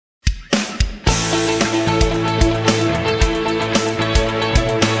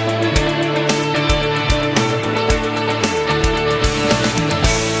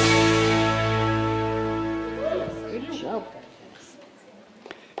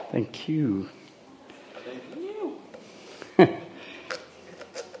Thank you. That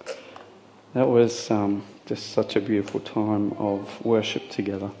was just such a beautiful time of worship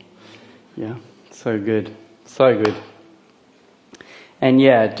together. Yeah, so good, so good. And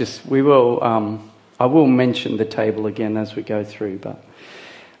yeah, we will. I will mention the table again as we go through, but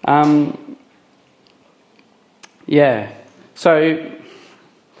yeah. So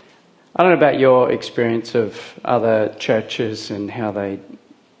I don't know about your experience of other churches and how they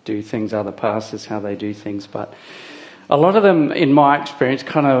do things, other pastors, how they do things, but a lot of them, in my experience,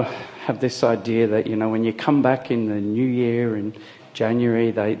 kind of have this idea that, you know, when you come back in the new year in January,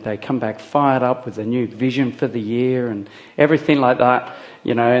 they come back fired up with a new vision for the year and everything like that,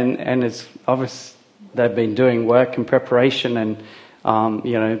 you know, and it's obvious they've been doing work and preparation and,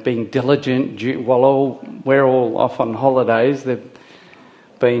 you know, being diligent while we're all off on holidays. They've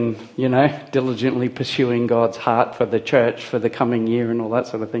been, you know, diligently pursuing God's heart for the church for the coming year and all that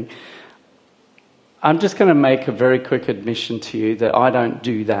sort of thing. I'm just going to make a very quick admission to you that I don't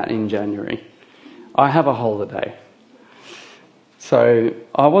do that in January. I have a holiday. So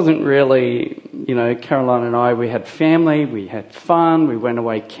I wasn't really, you know, Caroline and I, we had family, we had fun, we went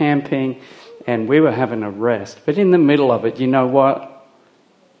away camping, and we were having a rest. But in the middle of it, you know what?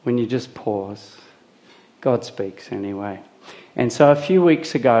 When you just pause, God speaks anyway. And so a few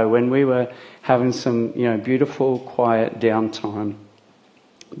weeks ago, when we were having some, you know, beautiful, quiet downtime,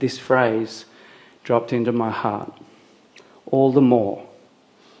 this phrase dropped into my heart. All the more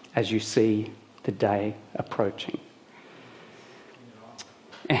as you see the day approaching.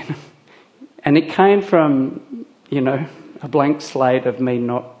 And it came from, you know, a blank slate of me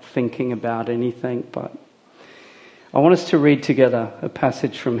not thinking about anything, but I want us to read together a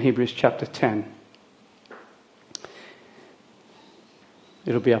passage from Hebrews chapter 10.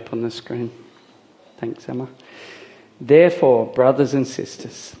 It'll be up on the screen. Thanks, Emma. Therefore, brothers and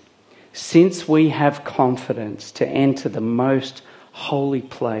sisters, since we have confidence to enter the most holy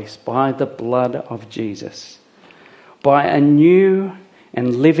place by the blood of Jesus, by a new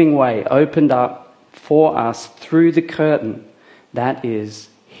and living way opened up for us through the curtain, that is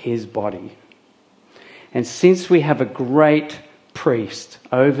his body. And since we have a great priest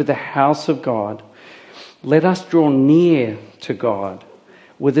over the house of God, let us draw near to God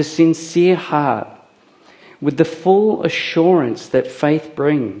with a sincere heart, with the full assurance that faith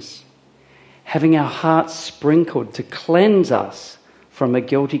brings, having our hearts sprinkled to cleanse us from a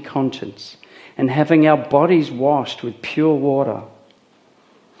guilty conscience, and having our bodies washed with pure water.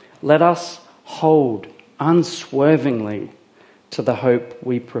 Let us hold unswervingly to the hope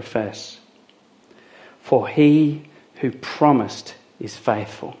we profess. For he who promised is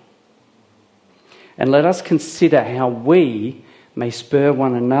faithful. And let us consider how we may spur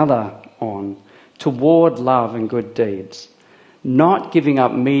one another on toward love and good deeds, not giving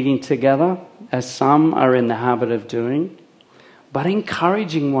up meeting together, as some are in the habit of doing, but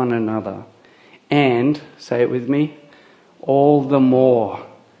encouraging one another, and, say it with me, all the more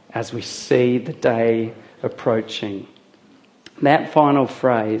as we see the day approaching. That final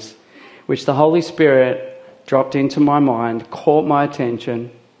phrase, which the Holy Spirit dropped into my mind, caught my attention.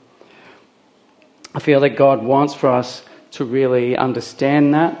 I feel that God wants for us to really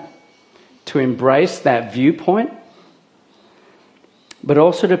understand that, to embrace that viewpoint, but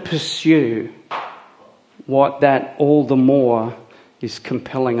also to pursue what that all the more is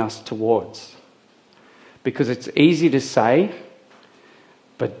compelling us towards. Because it's easy to say,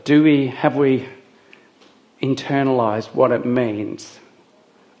 but have we internalized what it means?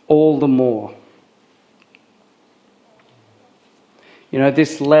 All the more. You know,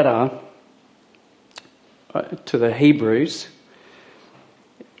 this letter to the Hebrews,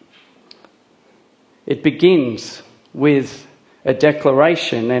 it begins with a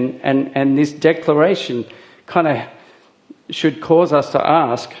declaration, and this declaration kind of should cause us to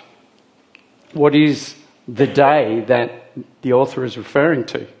ask, what is the day that the author is referring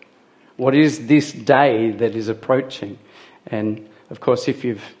to? What is this day that is approaching? And of course, if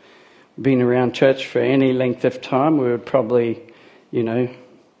you've been around church for any length of time, we would probably, you know,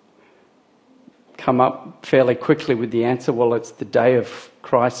 come up fairly quickly with the answer, well, it's the day of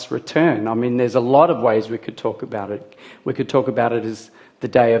Christ's return. I mean, there's a lot of ways we could talk about it. We could talk about it as the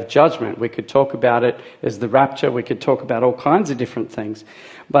day of judgment. We could talk about it as the rapture. We could talk about all kinds of different things.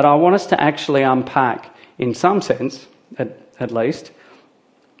 But I want us to actually unpack, in some sense, at least,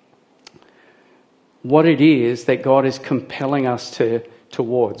 what it is that God is compelling us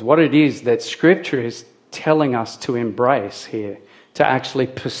towards, what it is that Scripture is telling us to embrace here, to actually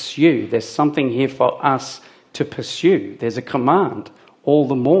pursue. There's something here for us to pursue. There's a command, all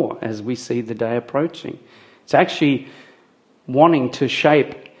the more as we see the day approaching. It's actually wanting to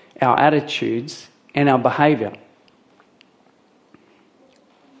shape our attitudes, and our behaviour.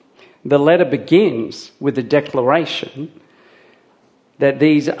 The letter begins with a declaration that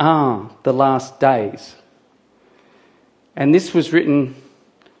these are the last days. And this was written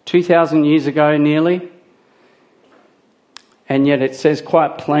 2,000 years ago nearly. And yet it says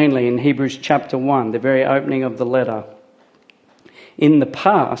quite plainly in Hebrews chapter 1, the very opening of the letter, in the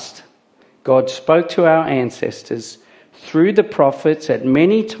past, God spoke to our ancestors through the prophets at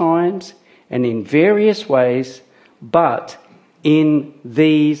many times and in various ways, but in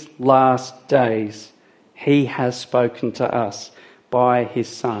these last days, he has spoken to us by his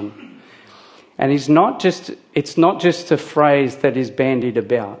Son. And it's not just a phrase that is bandied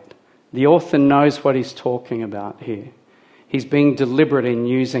about. The author knows what he's talking about here. He's being deliberate in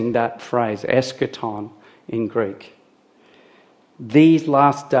using that phrase, eschaton in Greek. These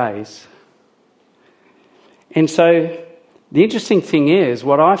last days. And so the interesting thing is,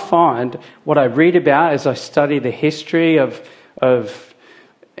 what I read about as I study the history of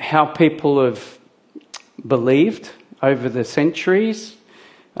how people have believed over the centuries,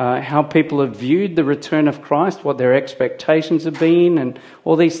 how people have viewed the return of Christ, what their expectations have been, and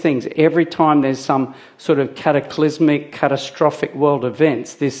all these things. Every time there's some sort of cataclysmic, catastrophic world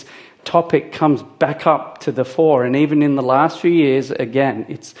events, this topic comes back up to the fore. And even in the last few years, again,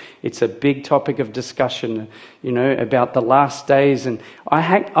 it's a big topic of discussion, about the last days. And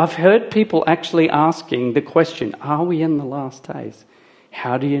I've heard people actually asking the question, are we in the last days?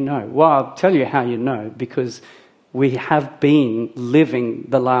 How do you know? Well, I'll tell you how you know, because we have been living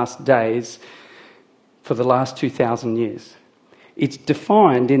the last days for the last 2,000 years. It's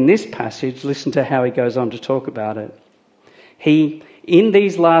defined in this passage. Listen to how he goes on to talk about it. In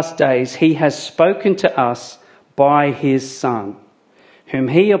these last days, he has spoken to us by his Son, whom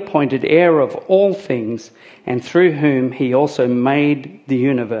he appointed heir of all things, and through whom he also made the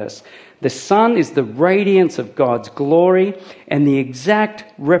universe. The Son is the radiance of God's glory and the exact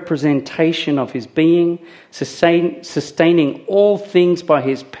representation of his being, sustaining all things by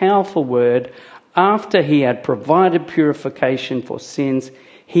his powerful word. After he had provided purification for sins,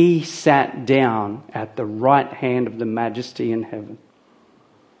 he sat down at the right hand of the Majesty in heaven.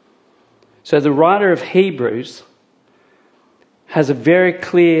 So the writer of Hebrews has a very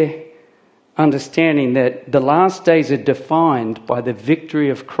clear understanding that the last days are defined by the victory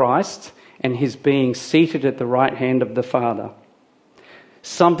of Christ and his being seated at the right hand of the Father.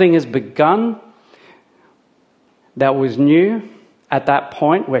 Something has begun that was new at that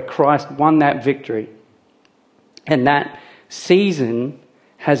point where Christ won that victory. And that season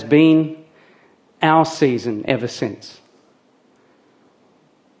has been our season ever since.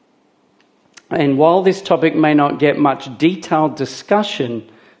 And while this topic may not get much detailed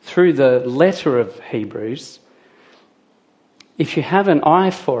discussion through the letter of Hebrews, if you have an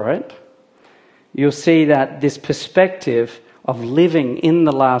eye for it, you'll see that this perspective of living in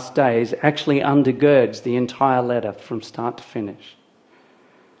the last days actually undergirds the entire letter from start to finish.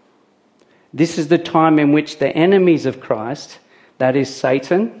 This is the time in which the enemies of Christ, that is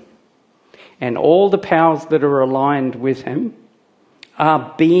Satan, and all the powers that are aligned with him,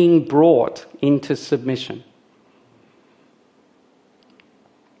 are being brought into submission.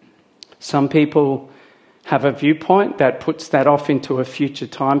 Some people have a viewpoint that puts that off into a future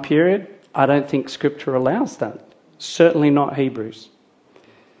time period. I don't think Scripture allows that. Certainly not Hebrews.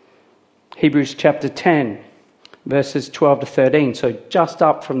 Hebrews chapter 10, verses 12 to 13, so just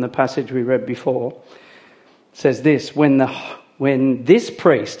up from the passage we read before, says this: When this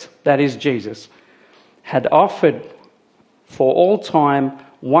priest, that is Jesus, had offered for all time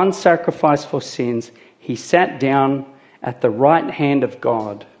one sacrifice for sins, he sat down at the right hand of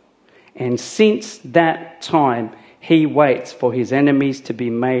God. And since that time, he waits for his enemies to be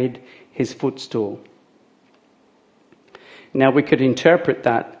made his footstool. Now, we could interpret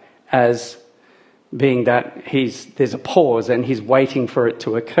that as being that there's a pause and he's waiting for it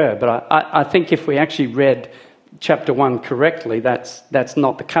to occur. But I think if we actually read chapter 1 correctly, that's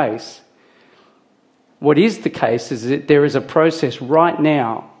not the case. What is the case is that there is a process right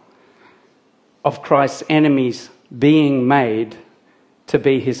now of Christ's enemies being made to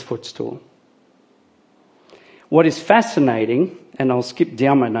be his footstool. What is fascinating, and I'll skip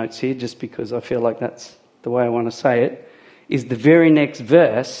down my notes here just because I feel like that's the way I want to say it, is the very next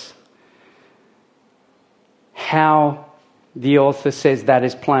verse, how the author says that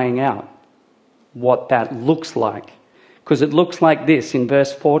is playing out, what that looks like. Because it looks like this in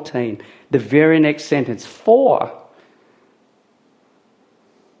verse 14, the very next sentence: For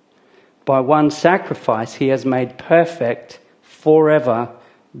by one sacrifice he has made perfect forever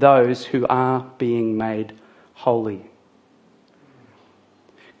those who are being made holy.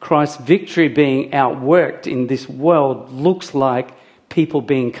 Christ's victory being outworked in this world looks like people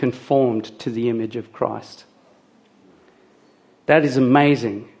being conformed to the image of Christ. That is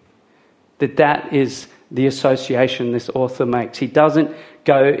amazing. That is the association this author makes. He doesn't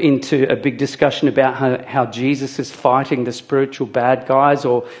go into a big discussion about how Jesus is fighting the spiritual bad guys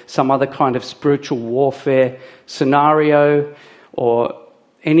or some other kind of spiritual warfare scenario or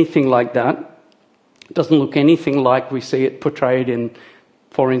anything like that. It doesn't look anything like we see it portrayed in,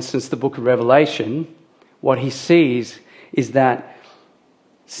 for instance, the book of Revelation. What he sees is that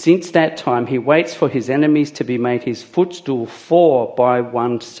since that time he waits for his enemies to be made his footstool, for by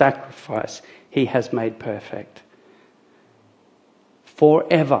one sacrifice he has made perfect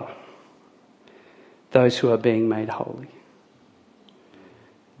forever those who are being made holy.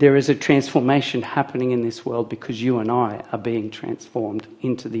 There is a transformation happening in this world because you and I are being transformed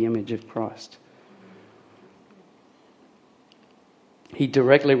into the image of Christ. He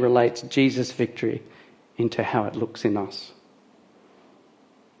directly relates Jesus' victory into how it looks in us.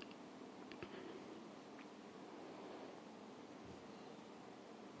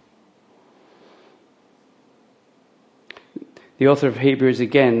 The author of Hebrews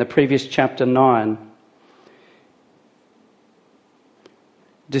again, the previous chapter 9,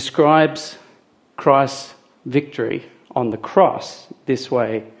 describes Christ's victory on the cross this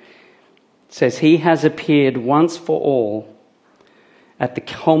way. It says, he has appeared once for all at the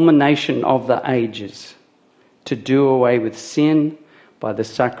culmination of the ages to do away with sin by the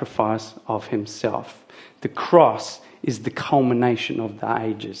sacrifice of himself. The cross is the culmination of the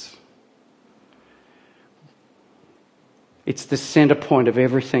ages. It's the center point of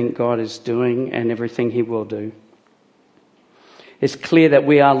everything God is doing and everything he will do. It's clear that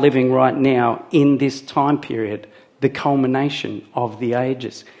we are living right now in this time period, the culmination of the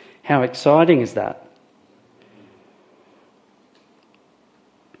ages. How exciting is that?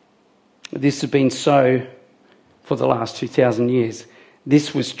 This has been so for the last 2,000 years.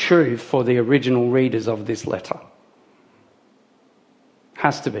 This was true for the original readers of this letter.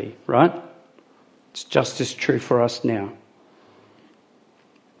 Has to be, right? It's just as true for us now.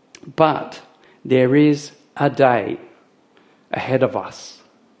 But there is a day ahead of us.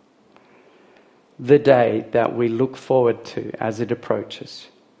 The day that we look forward to as it approaches.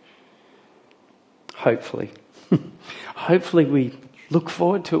 Hopefully. Hopefully we look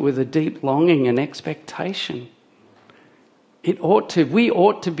forward to it with a deep longing and expectation. We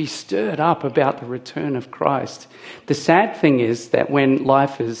ought to be stirred up about the return of Christ. The sad thing is that when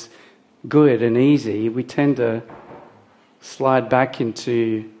life is good and easy, we tend to slide back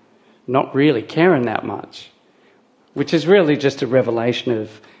into not really caring that much, which is really just a revelation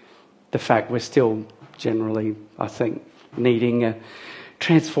of the fact we're still generally, I think, needing a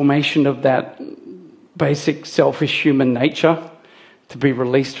transformation of that basic selfish human nature to be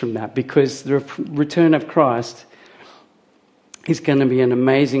released from that, because the return of Christ is going to be an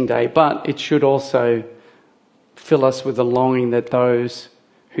amazing day, but it should also fill us with a longing that those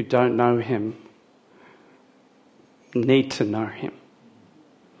who don't know him need to know him.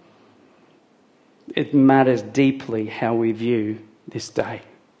 It matters deeply how we view this day.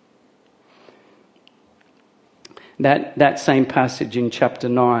 That same passage in chapter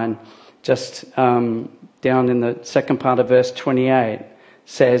 9, just down in the second part of verse 28,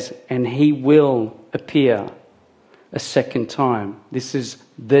 says, and he will appear a second time. This is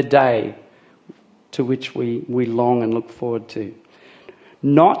the day to which we long and look forward to.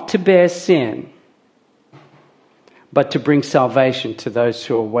 Not to bear sin, but to bring salvation to those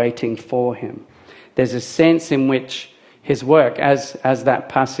who are waiting for him. There's a sense in which his work, as that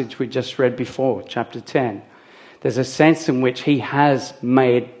passage we just read before, chapter 10, there's a sense in which he has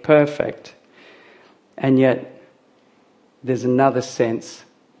made perfect. And yet there's another sense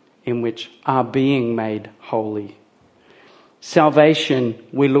in which are being made holy. Salvation,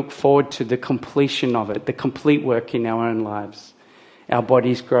 we look forward to the completion of it, the complete work in our own lives. Our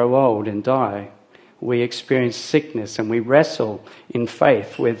bodies grow old and die. We experience sickness and we wrestle in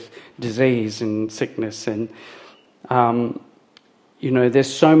faith with disease and sickness. And,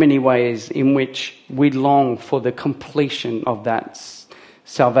 there's so many ways in which we long for the completion of that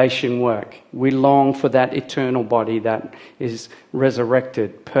salvation work. We long for that eternal body that is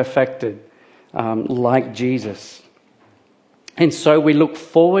resurrected, perfected, like Jesus. And so we look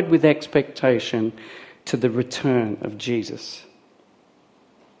forward with expectation to the return of Jesus.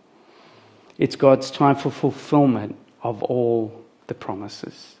 It's God's time for fulfillment of all the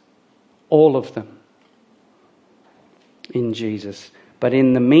promises. All of them. In Jesus. But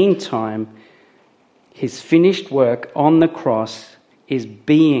in the meantime, his finished work on the cross is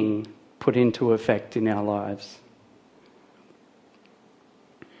being put into effect in our lives.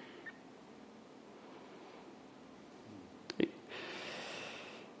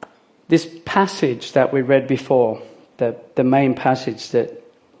 This passage that we read before, the main passage that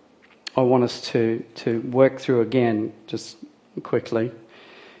I want us to work through again, just quickly,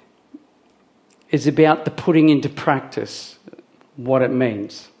 is about the putting into practice what it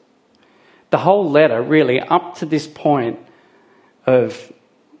means. The whole letter, really, up to this point of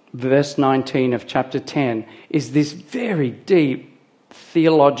verse 19 of chapter 10, is this very deep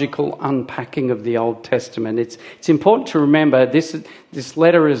theological unpacking of the Old Testament. It's important to remember this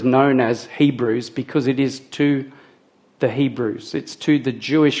letter is known as Hebrews because it is to the Hebrews. It's to the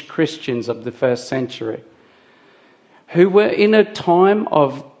Jewish Christians of the first century who were in a time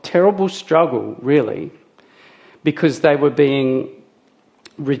of terrible struggle, really, because they were being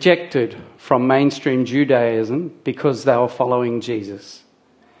rejected from mainstream Judaism because they were following Jesus.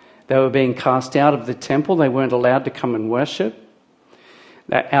 They were being cast out of the temple. They weren't allowed to come and worship.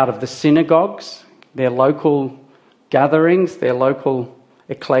 They're out of the synagogues, their local gatherings, their local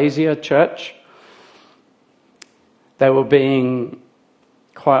ecclesia, church. They were being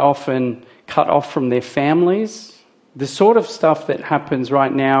quite often cut off from their families. The sort of stuff that happens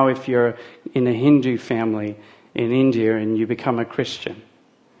right now if you're in a Hindu family in India and you become a Christian.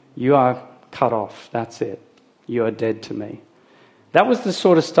 You are cut off. That's it. You are dead to me. That was the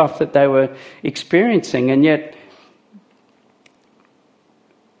sort of stuff that they were experiencing, and yet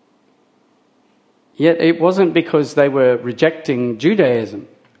it wasn't because they were rejecting Judaism.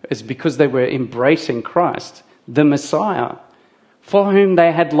 It's because they were embracing Christ, the Messiah, for whom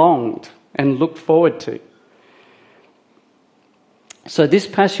they had longed and looked forward to. So this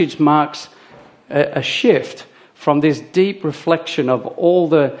passage marks a shift from this deep reflection of all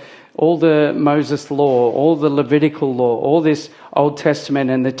the Moses law, all the Levitical law, all this Old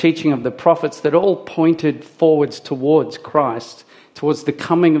Testament and the teaching of the prophets that all pointed forwards towards Christ, towards the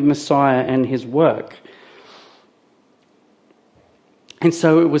coming of Messiah and his work. And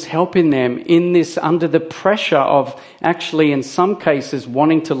so it was helping them in this, under the pressure of actually in some cases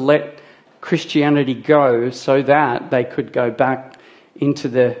wanting to let Christianity go so that they could go back into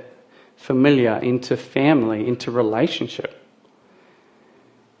the familiar, into family, into relationship.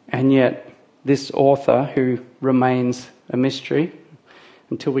 And yet this author, who remains a mystery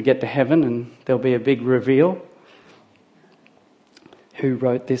until we get to heaven and there'll be a big reveal, who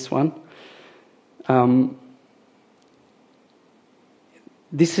wrote this one.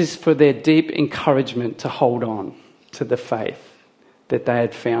 This is for their deep encouragement to hold on to the faith that they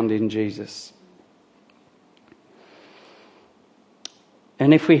had found in Jesus.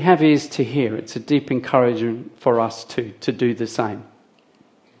 And if we have ears to hear, it's a deep encouragement for us too, to do the same.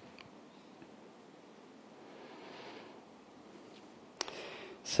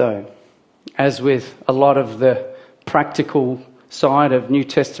 So, as with a lot of the practical side of New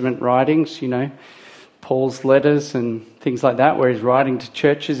Testament writings, Paul's letters and things like that, where he's writing to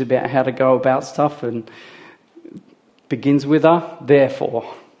churches about how to go about stuff, and begins with a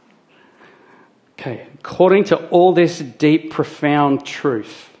therefore. Okay, according to all this deep, profound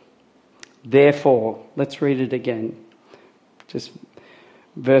truth, therefore, let's read it again. Just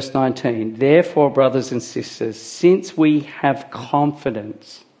verse 19. Therefore, brothers and sisters, since we have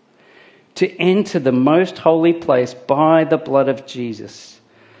confidence to enter the most holy place by the blood of Jesus,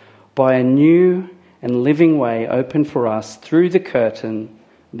 by a new and living way open for us through the curtain,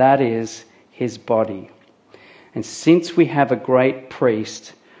 that is his body. And since we have a great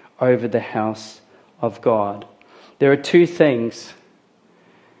priest over the house of God. There are two things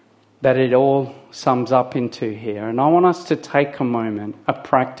that it all sums up into here. And I want us to take a moment, a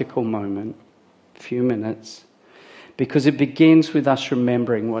practical moment, a few minutes, because it begins with us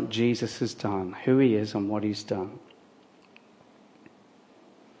remembering what Jesus has done, who he is and what he's done.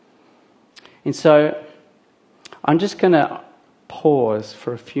 And so I'm just going to pause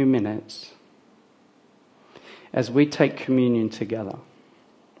for a few minutes as we take communion together.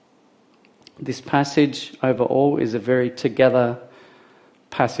 This passage overall is a very together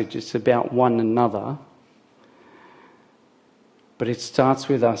passage. It's about one another. But it starts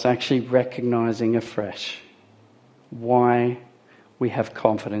with us actually recognizing afresh why we have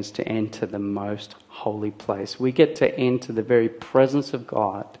confidence to enter the most holy place. We get to enter the very presence of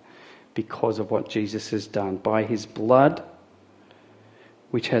God because of what Jesus has done. By his blood,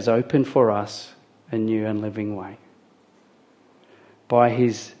 which has opened for us a new and living way. By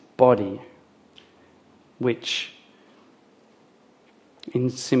his body, which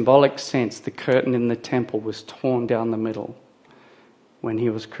in symbolic sense, the curtain in the temple was torn down the middle when he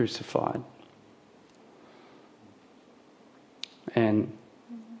was crucified. And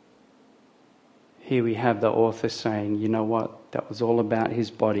here we have the author saying, you know what? That was all about his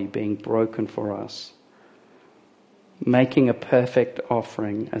body being broken for us. making a perfect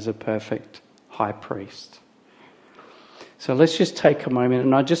offering as a perfect high priest. So let's just take a moment,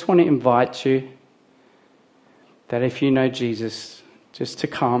 and I just want to invite you that if you know Jesus, just to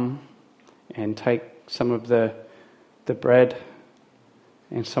come and take some of the bread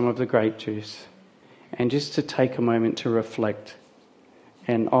and some of the grape juice, and just to take a moment to reflect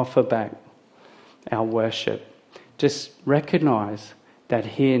and offer back our worship. Just recognize that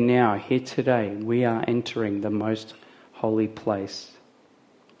here now, here today, we are entering the most holy place.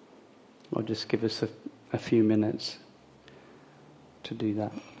 I'll just give us a few minutes to do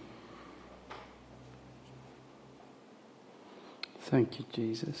that. Thank you,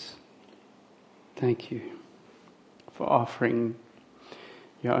 Jesus. Thank you for offering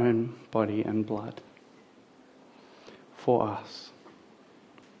your own body and blood for us.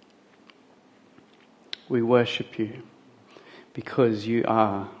 We worship you because you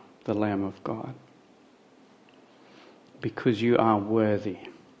are the Lamb of God, because you are worthy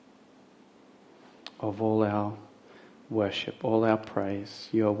of all our worship, all our praise.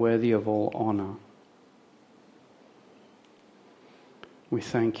 You are worthy of all honour. We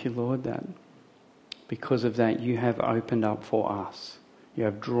thank you, Lord, that because of that you have opened up for us. You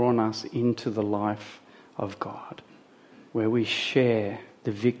have drawn us into the life of God, where we share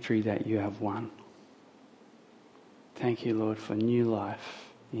the victory that you have won. Thank you, Lord, for new life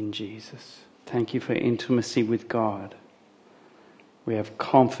in Jesus. Thank you for intimacy with God. We have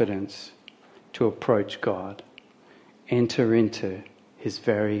confidence to approach God, enter into his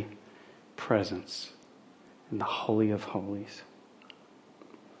very presence in the Holy of Holies.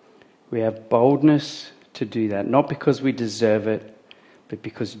 We have boldness to do that, not because we deserve it, but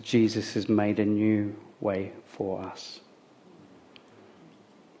because Jesus has made a new way for us.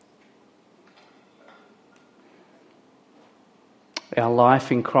 Our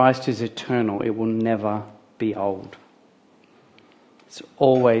life in Christ is eternal. It will never be old. It's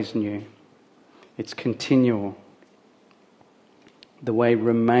always new. It's continual. The way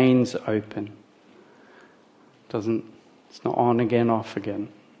remains open. It's not on again, off again.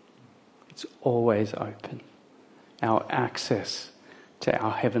 It's always open. Our access to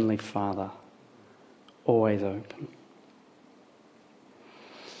our Heavenly Father, always open.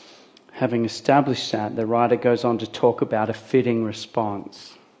 Having established that, the writer goes on to talk about a fitting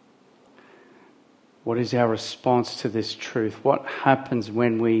response. What is our response to this truth? What happens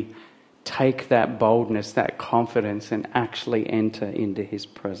when we take that boldness, that confidence, and actually enter into his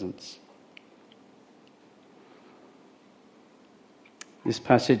presence? This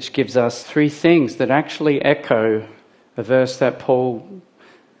passage gives us three things that actually echo a verse that Paul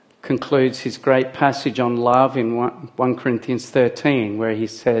concludes his great passage on love in 1 Corinthians 13, where he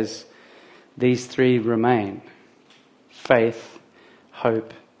says, these three remain: faith,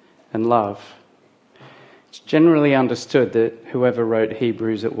 hope, and love. It's generally understood that whoever wrote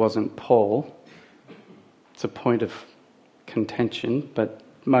Hebrews, it wasn't Paul. It's a point of contention, but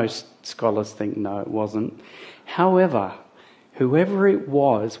most scholars think no, it wasn't. However, whoever it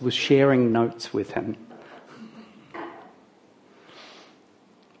was sharing notes with him.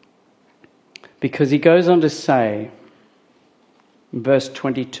 Because he goes on to say, in verse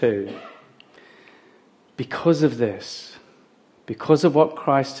 22, because of this, because of what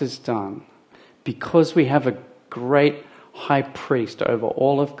Christ has done, because we have a great high priest over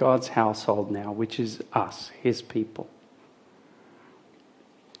all of God's household now, which is us, his people,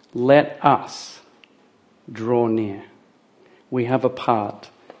 let us draw near. We have a part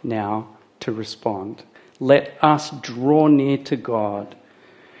now to respond. Let us draw near to God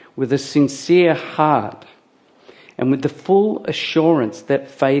with a sincere heart and with the full assurance that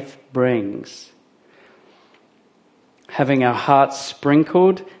faith brings. Having our hearts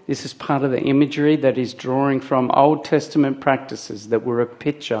sprinkled, this is part of the imagery that is drawing from Old Testament practices that were a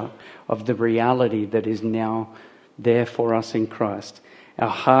picture of the reality that is now there for us in Christ. Our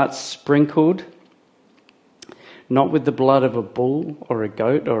hearts sprinkled, not with the blood of a bull or a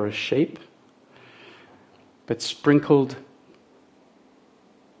goat or a sheep, but sprinkled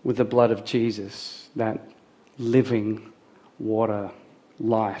with the blood of Jesus, that living water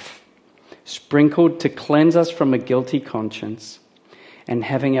life. Sprinkled to cleanse us from a guilty conscience, and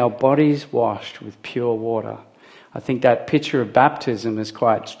having our bodies washed with pure water. I think that picture of baptism is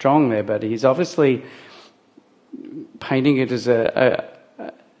quite strong there, but he's obviously painting it as a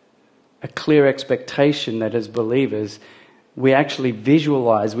clear expectation that as believers, we actually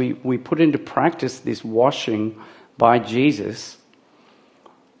visualize, we put into practice this washing by Jesus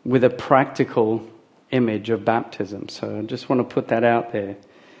with a practical image of baptism. So I just want to put that out there.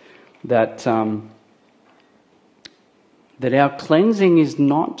 That our cleansing is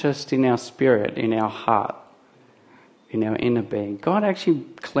not just in our spirit, in our heart, in our inner being. God actually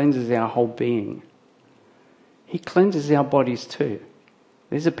cleanses our whole being. He cleanses our bodies too.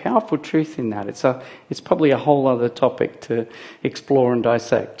 There's a powerful truth in that. It's probably a whole other topic to explore and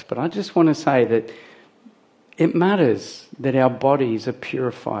dissect. But I just want to say that it matters that our bodies are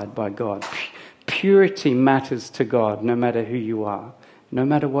purified by God. Purity matters to God no matter who you are, no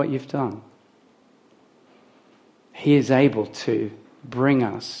matter what you've done. He is able to bring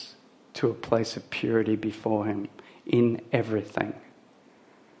us to a place of purity before Him in everything.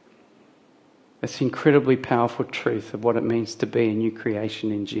 It's an incredibly powerful truth of what it means to be a new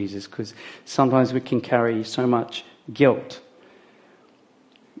creation in Jesus, because sometimes we can carry so much guilt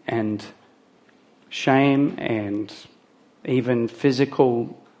and shame and even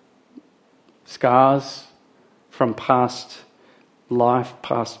physical scars from past life,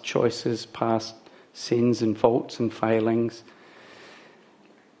 past choices, past sins and faults and failings.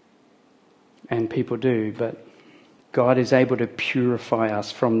 And people do, but God is able to purify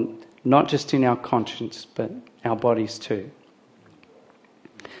us from not just in our conscience, but our bodies too.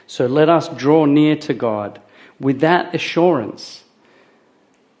 So let us draw near to God with that assurance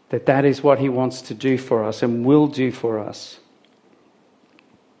that that is what He wants to do for us and will do for us.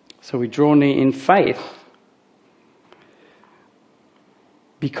 So we draw near in faith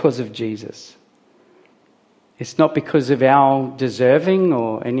because of Jesus. It's not because of our deserving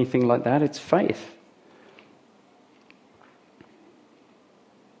or anything like that, it's faith.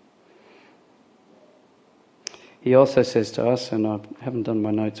 He also says to us, and I haven't done my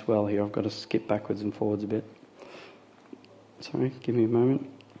notes well here, I've got to skip backwards and forwards a bit. Sorry, give me a moment.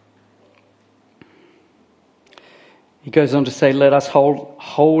 He goes on to say, let us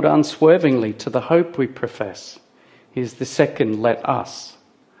hold unswervingly to the hope we profess. Here's the second, let us.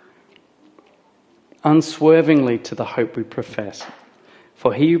 Unswervingly to the hope we profess.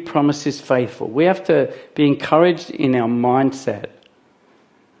 For He who promises is faithful. We have to be encouraged in our mindset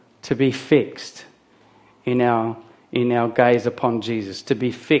to be fixed in our gaze upon Jesus, to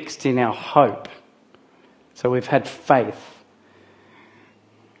be fixed in our hope. So we've had faith.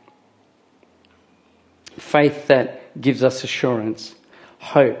 Faith that gives us assurance.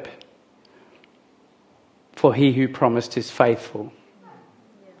 Hope. For He who promised is faithful.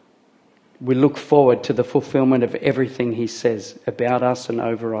 We look forward to the fulfillment of everything He says about us and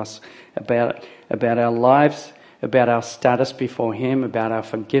over us, about our lives, about our status before Him, about our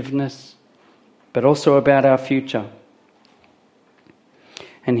forgiveness, but also about our future.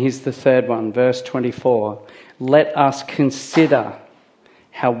 And here's the third one, verse 24. Let us consider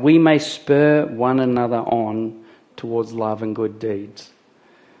how we may spur one another on towards love and good deeds.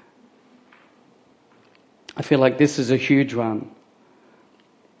 I feel like this is a huge one.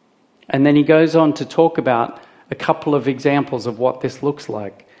 And then he goes on to talk about a couple of examples of what this looks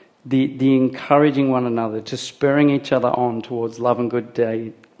like. The encouraging one another, to spurring each other on towards love and good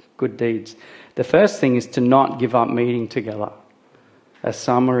deeds. The first thing is to not give up meeting together, as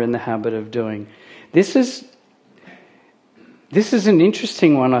some are in the habit of doing. This is an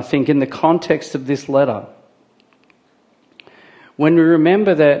interesting one, I think, in the context of this letter. When we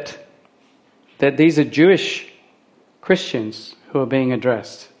remember that these are Jewish Christians who are being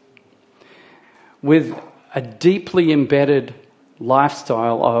addressed, with a deeply embedded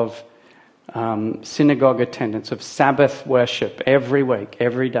lifestyle of synagogue attendance, of Sabbath worship every week,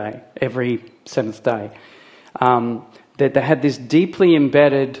 every day, every seventh day. That they had this deeply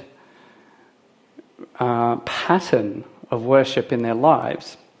embedded pattern of worship in their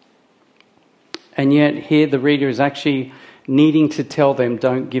lives. And yet here the reader is actually needing to tell them,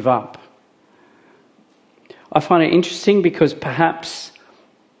 don't give up. I find it interesting because perhaps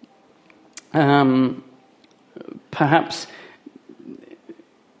in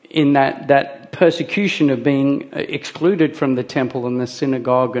that persecution of being excluded from the temple and the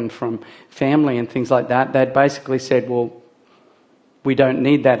synagogue and from family and things like that, they'd basically said, well, we don't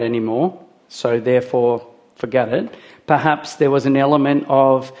need that anymore, so therefore forget it. Perhaps there was an element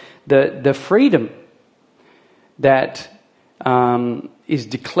of the freedom that is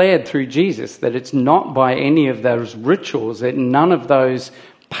declared through Jesus, that it's not by any of those rituals, that none of those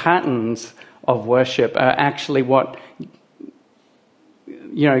patterns of worship are actually what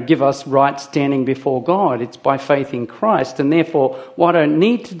give us right standing before God. It's by faith in Christ, and therefore I don't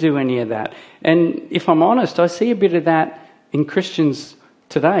need to do any of that. And if I'm honest, I see a bit of that in Christians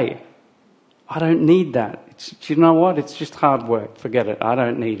today. I don't need that. You know what? It's just hard work. Forget it. I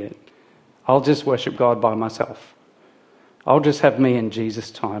don't need it. I'll just worship God by myself. I'll just have me and Jesus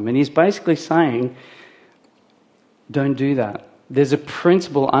time. And he's basically saying, don't do that. There's a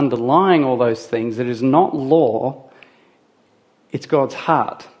principle underlying all those things that is not law. It's God's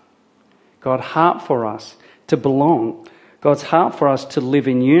heart. God's heart for us to belong. God's heart for us to live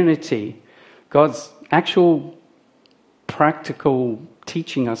in unity. God's actual practical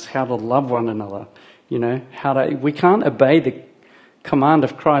teaching us how to love one another. You know, we can't obey the command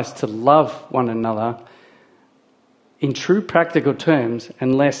of Christ to love one another in true practical terms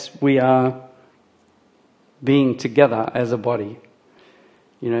unless we are being together as a body.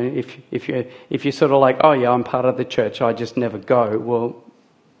 You know, if you're sort of like, oh yeah, I'm part of the church, I just never go. Well,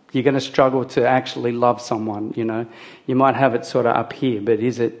 you're going to struggle to actually love someone. You know, you might have it sort of up here, but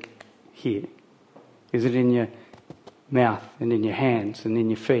is it here? Is it in your mouth and in your hands and in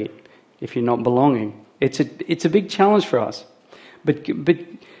your feet? If you're not belonging, it's a big challenge for us. But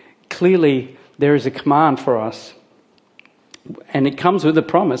clearly there is a command for us, and it comes with a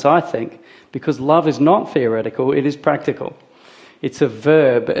promise, I think, because love is not theoretical; it is practical. It's a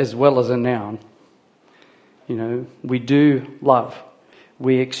verb as well as a noun. You know, we do love.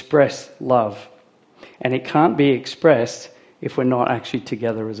 We express love. And it can't be expressed if we're not actually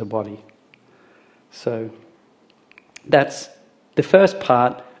together as a body. So that's the first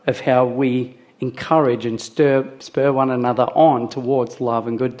part of how we encourage and spur one another on towards love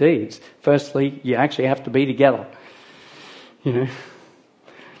and good deeds. Firstly, you actually have to be together. You know.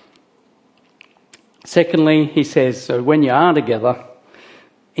 Secondly, he says, so when you are together,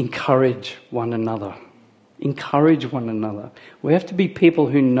 encourage one another. Encourage one another. We have to be people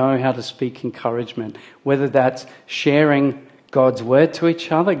who know how to speak encouragement, whether that's sharing God's word to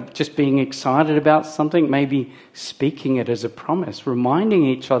each other, just being excited about something, maybe speaking it as a promise, reminding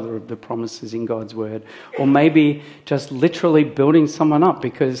each other of the promises in God's word, or maybe just literally building someone up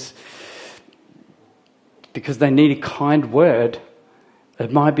because they need a kind word.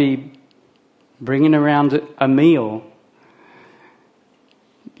 It might be bringing around a meal.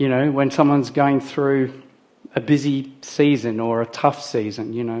 You know, when someone's going through a busy season or a tough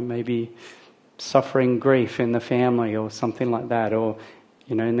season, you know, maybe suffering grief in the family or something like that. Or,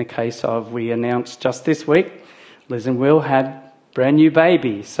 you know, in the case of, we announced just this week, Liz and Will had brand new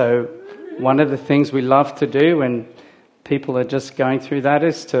baby. So one of the things we love to do when people are just going through that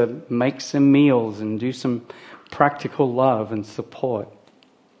is to make some meals and do some practical love and support.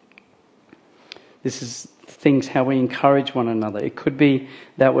 This is things how we encourage one another. It could be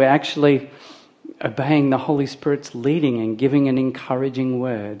that we're actually obeying the Holy Spirit's leading and giving an encouraging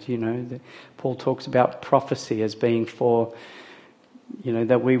word. You know, Paul talks about prophecy as being for, you know,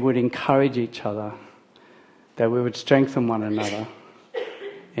 that we would encourage each other, that we would strengthen one another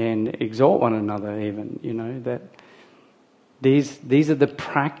and exhort one another even, you know, that these are the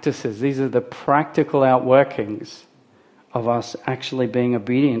practices, these are the practical outworkings of us actually being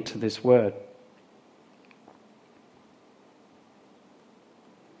obedient to this word.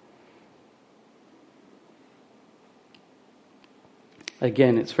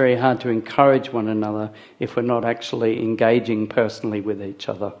 Again, it's very hard to encourage one another if we're not actually engaging personally with each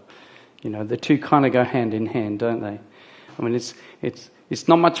other. You know, the two kind of go hand in hand, don't they? I mean, it's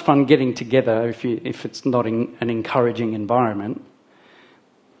not much fun getting together if it's not in an encouraging environment.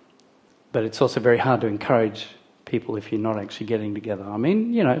 But it's also very hard to encourage people if you're not actually getting together. I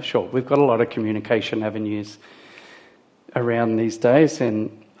mean, you know, sure, we've got a lot of communication avenues around these days,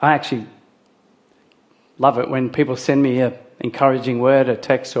 and I actually love it when people send me a encouraging word, a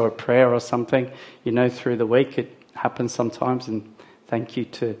text or a prayer or something, you know, through the week. It happens sometimes, and thank you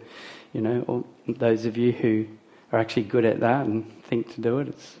to, you know, all those of you who are actually good at that and think to do it.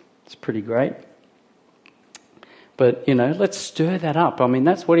 It's pretty great. But, you know, let's stir that up. I mean,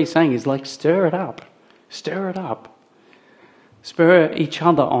 that's what he's saying, is like, stir it up. Stir it up. Spur each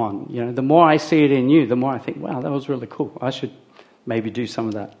other on. You know, the more I see it in you, the more I think, wow, that was really cool. I should maybe do some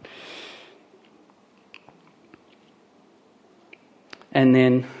of that. And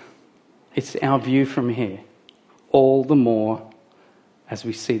then it's our view from here, all the more as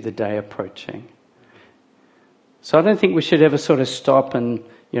we see the day approaching. So I don't think we should ever sort of stop and,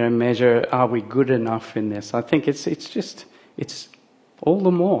 you know, measure, are we good enough in this? I think it's all the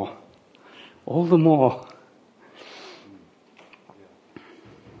more. All the more.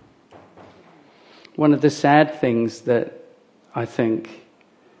 One of the sad things that I think,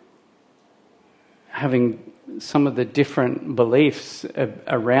 having some of the different beliefs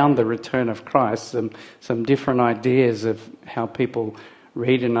around the return of Christ, some different ideas of how people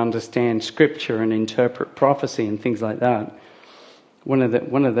read and understand Scripture and interpret prophecy and things like that. One of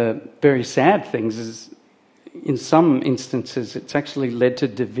the very sad things is, in some instances, it's actually led to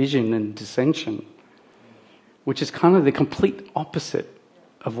division and dissension, which is kind of the complete opposite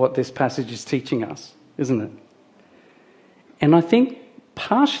of what this passage is teaching us, isn't it? And I think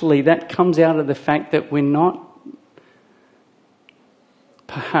partially that comes out of the fact that we're not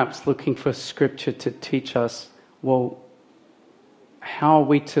perhaps looking for scripture to teach us, well, how are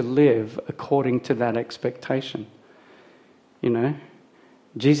we to live according to that expectation? You know,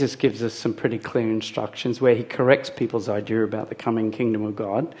 Jesus gives us some pretty clear instructions where he corrects people's idea about the coming kingdom of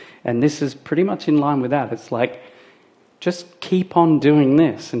God. And this is pretty much in line with that. It's like, just keep on doing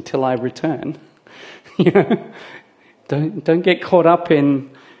this until I return. You know, don't get caught up in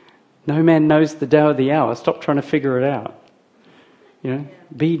no man knows the day or the hour. Stop trying to figure it out. You know,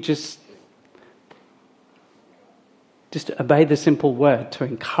 be just obey the simple word to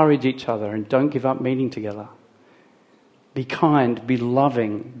encourage each other and don't give up meeting together. Be kind, be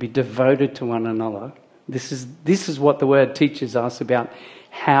loving, be devoted to one another. This is what the word teaches us about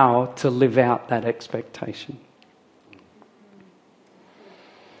how to live out that expectation.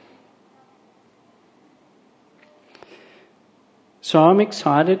 So I'm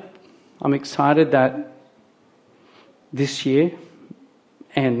excited. I'm excited that this year,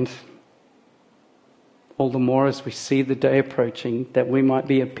 and all the more as we see the day approaching, that we might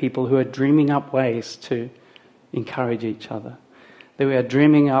be a people who are dreaming up ways to encourage each other. That we are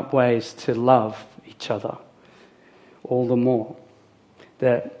dreaming up ways to love each other all the more.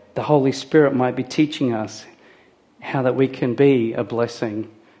 That the Holy Spirit might be teaching us how that we can be a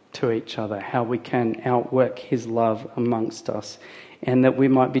blessing to each other, how we can outwork his love amongst us, and that we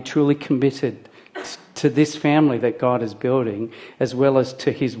might be truly committed to this family that God is building, as well as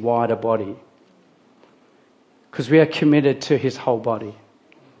to his wider body. Because we are committed to his whole body,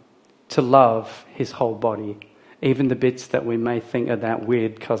 to love his whole body, even the bits that we may think are that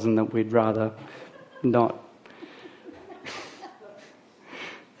weird cousin that we'd rather not.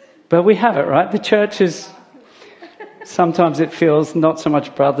 But we have it, right? The church is, sometimes it feels not so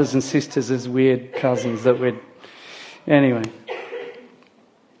much brothers and sisters as weird cousins that we'd... Anyway.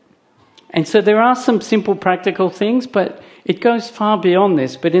 And so there are some simple practical things, but it goes far beyond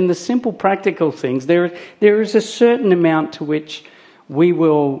this. But in the simple practical things, there is a certain amount to which we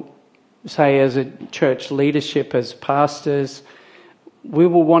will say as a church leadership, as pastors, we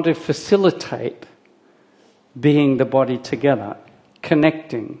will want to facilitate being the body together,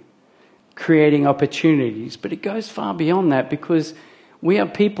 connecting, creating opportunities. But it goes far beyond that, because we are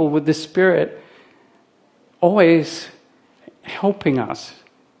people with the Spirit always helping us,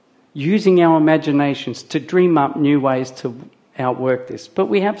 using our imaginations to dream up new ways to outwork this. But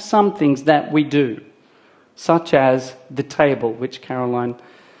we have some things that we do, such as the table, which Caroline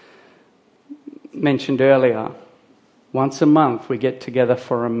mentioned earlier. Once a month we get together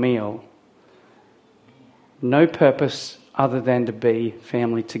for a meal. No purpose other than to be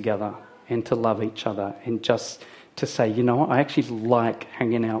family together and to love each other, and just to say, you know what, I actually like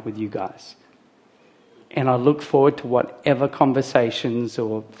hanging out with you guys. And I look forward to whatever conversations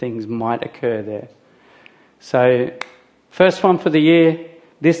or things might occur there. So, first one for the year,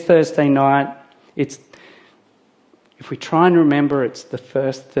 this Thursday night. If we try and remember it's the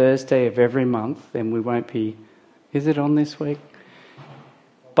first Thursday of every month, then we won't be... Is it on this week?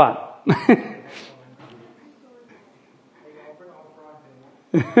 But...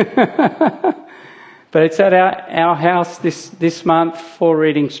 But it's at our house this month, 4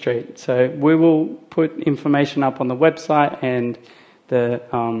 Reading Street. So we will put information up on the website and the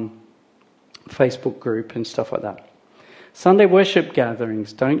Facebook group and stuff like that. Sunday worship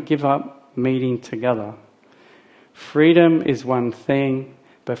gatherings. Don't give up meeting together. Freedom is one thing,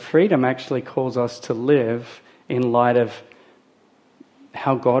 but freedom actually calls us to live in light of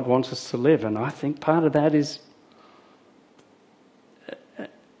how God wants us to live. And I think part of that is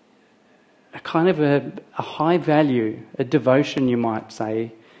a kind of a high value, a devotion, you might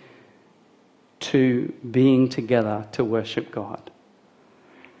say, to being together to worship God.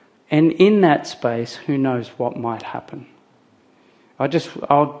 And in that space, who knows what might happen. I'll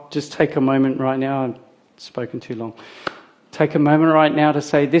just take a moment right now. I've spoken too long. Take a moment right now to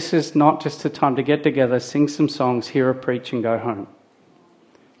say, this is not just a time to get together, sing some songs, hear a preach and go home.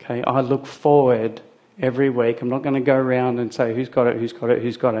 Okay, I look forward every week. I'm not going to go around and say who's got it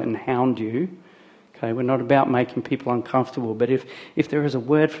and hound you. Okay, we're not about making people uncomfortable, but if there is a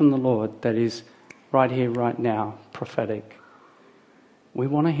word from the Lord that is right here, right now, prophetic, we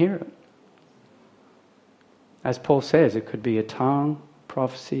want to hear it. As Paul says, it could be a tongue,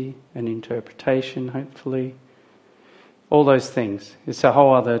 prophecy, an interpretation, hopefully. All those things. It's a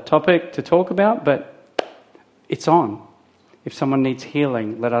whole other topic to talk about, but it's on. If someone needs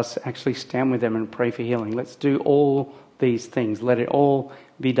healing, let us actually stand with them and pray for healing. Let's do all these things. Let it all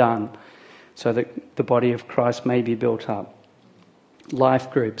be done so that the body of Christ may be built up.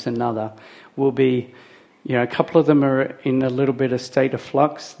 Life groups, another, will be, a couple of them are in a little bit of state of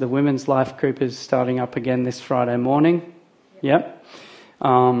flux. The women's life group is starting up again this Friday morning. Yep.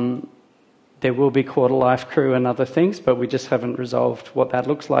 There will be Quarter Life Crew and other things, but we just haven't resolved what that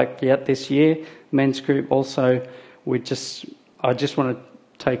looks like yet this year. Men's group also, I just want to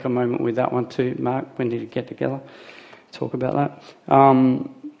take a moment with that one too, Mark. We need to get together, talk about that.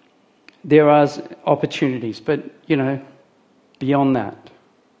 There are opportunities, but, beyond that,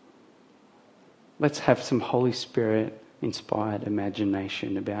 let's have some Holy Spirit-inspired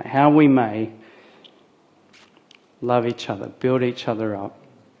imagination about how we may love each other, build each other up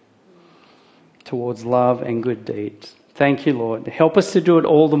towards love and good deeds. Thank you, Lord. Help us to do it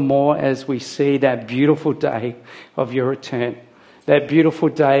all the more as we see that beautiful day of your return, that beautiful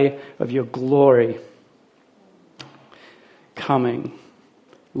day of your glory coming.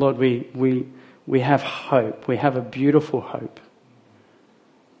 Lord, we have hope. We have a beautiful hope.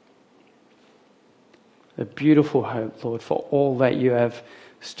 A beautiful hope, Lord, for all that you have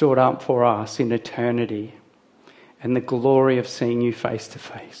stored up for us in eternity and the glory of seeing you face to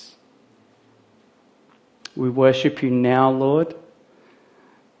face. We worship you now, Lord.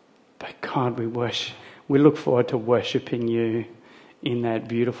 But God, we look forward to worshipping you in that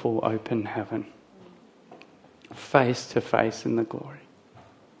beautiful open heaven, face to face in the glory.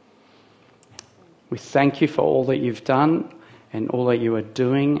 We thank you for all that you've done and all that you are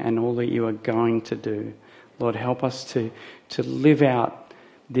doing and all that you are going to do. Lord, help us to live out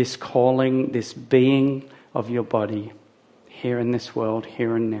this calling, this being of your body here in this world,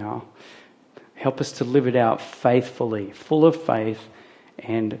 here and now. Help us to live it out faithfully, full of faith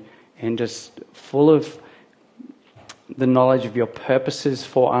and just full of the knowledge of your purposes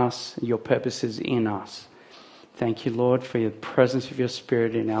for us, your purposes in us. Thank you, Lord, for the presence of your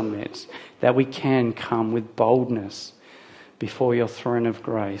Spirit in our midst, that we can come with boldness before your throne of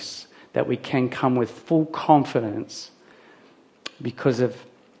grace, that we can come with full confidence because of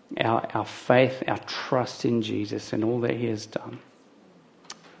our faith, our trust in Jesus and all that he has done.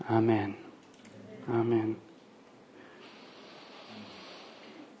 Amen. Amen.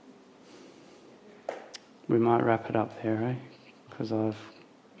 We might wrap it up there, eh? Because I've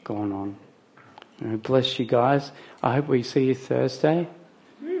gone on. Bless you guys. I hope we see you Thursday.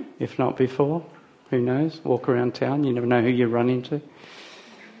 If not before, who knows? Walk around town. You never know who you run into.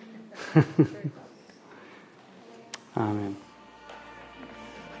 Amen.